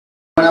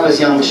was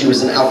young, she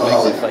was an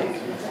alcoholic.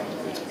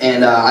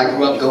 And I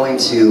grew up going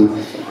to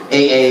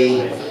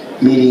AA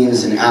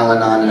meetings and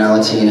Al-Anon and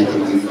Alateen. I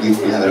think you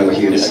have it over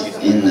here in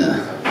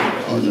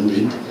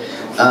England.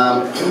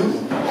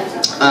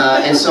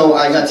 And so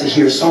I got to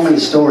hear so many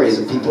stories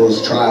of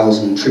people's trials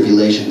and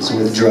tribulations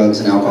with drugs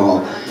and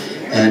alcohol.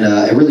 And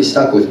it really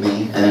stuck with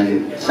me.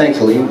 And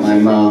thankfully, my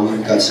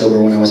mom got sober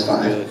when I was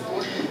 5.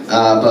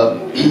 But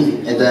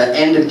at the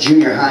end of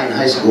junior high and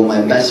high school,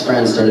 my best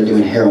friend started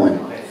doing heroin.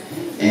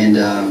 And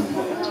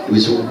it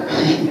was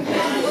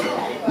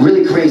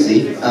really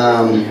crazy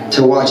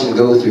to watch him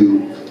go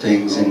through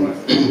things and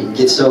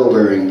get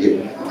sober and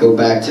go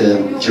back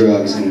to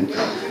drugs and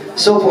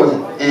so forth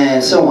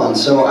and so on.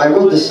 So I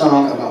wrote this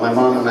song about my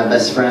mom and my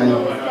best friend.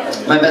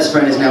 My best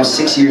friend is now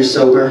 6 years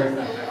sober,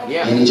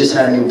 and he just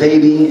had a new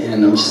baby,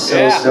 and I'm just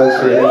so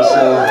stoked for him.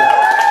 So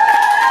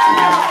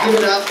give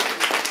it up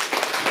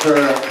for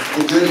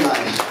the good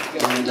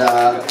life. And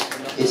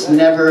it's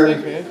never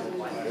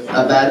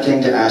a bad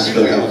thing to ask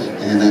for help,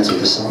 and that's what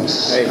the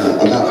song's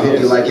about. I hope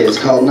you like it. It's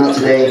called Not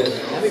Today.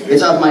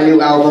 It's off my new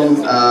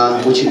album,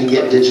 which you can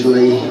get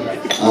digitally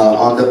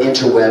on the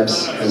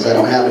interwebs, because I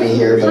don't have any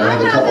here, but I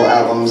have a couple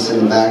albums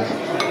in the back.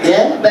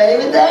 Yeah,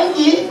 baby, thank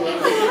you.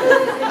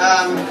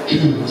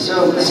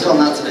 So it's called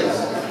Not Today.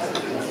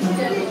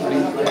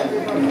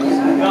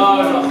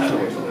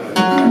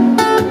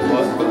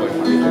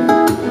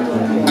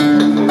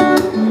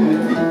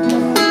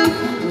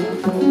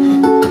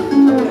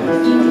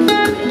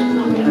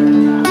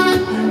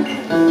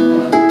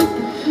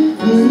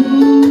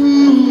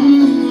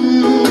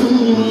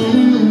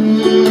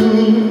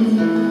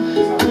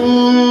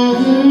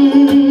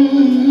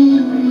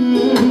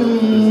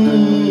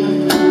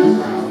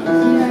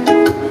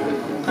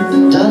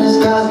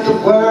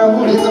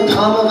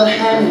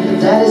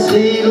 Daddy's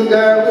little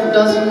girl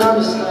doesn't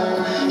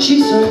understand.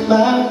 She's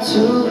about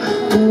to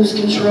lose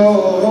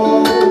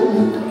control.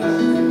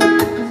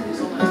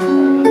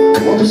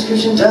 One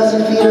prescription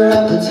doesn't feed her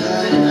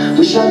appetite.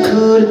 Wish I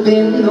could have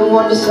been the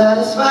one to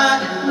satisfy,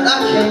 but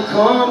I can't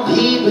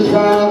compete with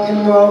rock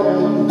and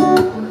roll.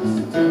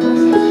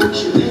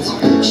 She paints a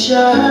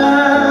picture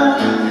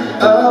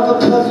of a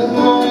perfect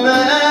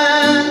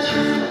moment,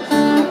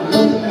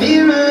 but the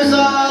mirrors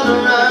all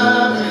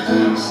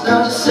around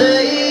start to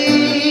say,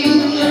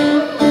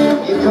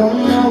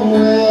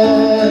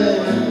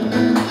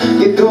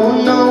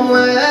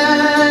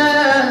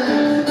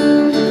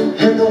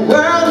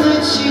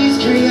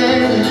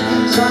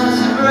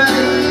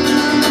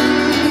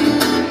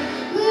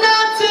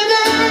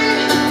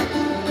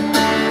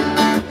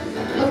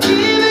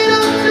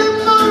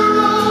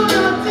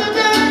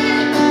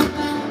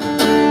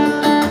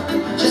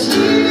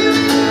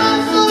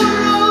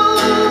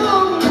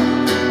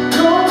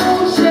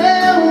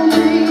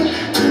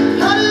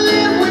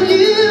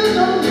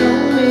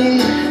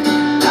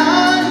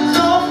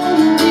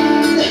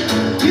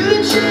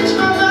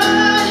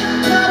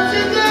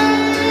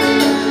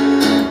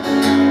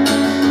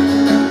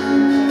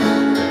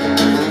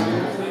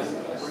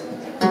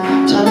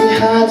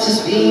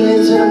 his feet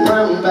into the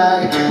brown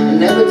bag,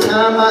 and every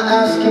time I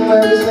ask him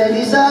where his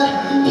lady's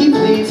at, he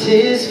pleads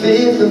his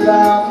fifth of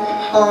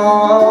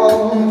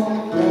alcohol.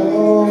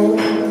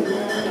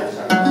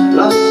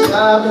 Lost his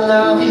job and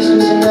now he's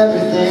losing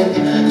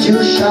everything.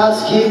 2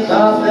 shots kick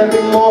off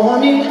every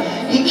morning.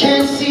 He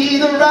can't see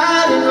the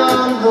writing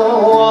on the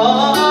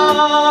wall.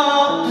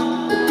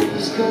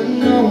 He's going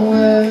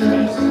nowhere.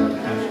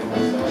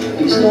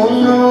 He's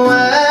going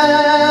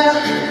nowhere.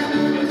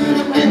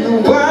 And the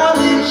world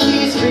that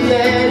he's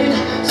created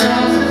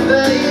sounds to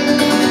fade.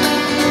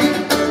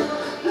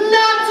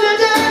 Not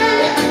today.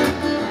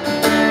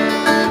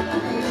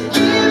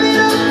 Give it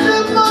up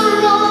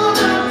tomorrow.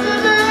 Not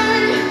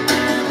today.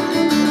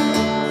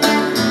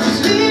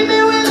 Just leave me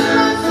with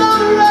my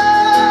sorrow.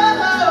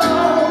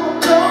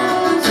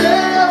 Don't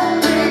tell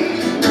me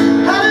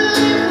how to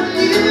live when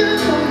you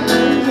don't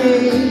know me.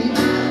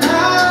 I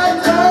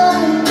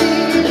don't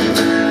need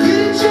you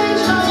to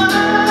change my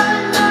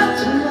mind. Not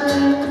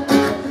tonight.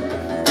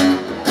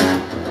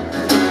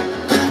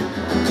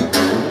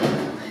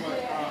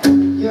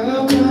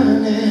 You're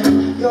running,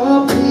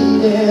 you're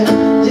bleeding.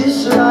 This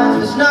life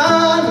is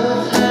not a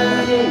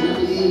thing.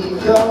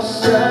 Leave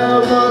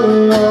yourself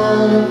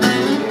alone.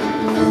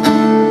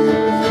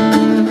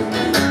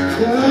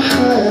 You're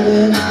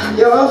hurting,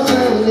 you're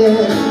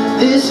fading.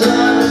 This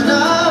life is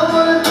not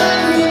worth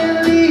taking.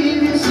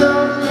 Leave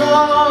yourself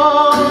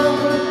alone.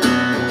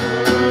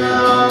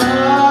 No.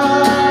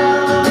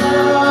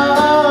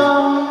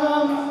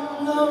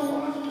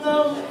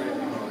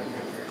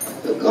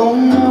 You're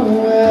going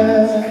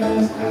nowhere.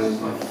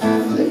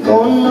 They're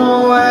going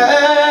nowhere.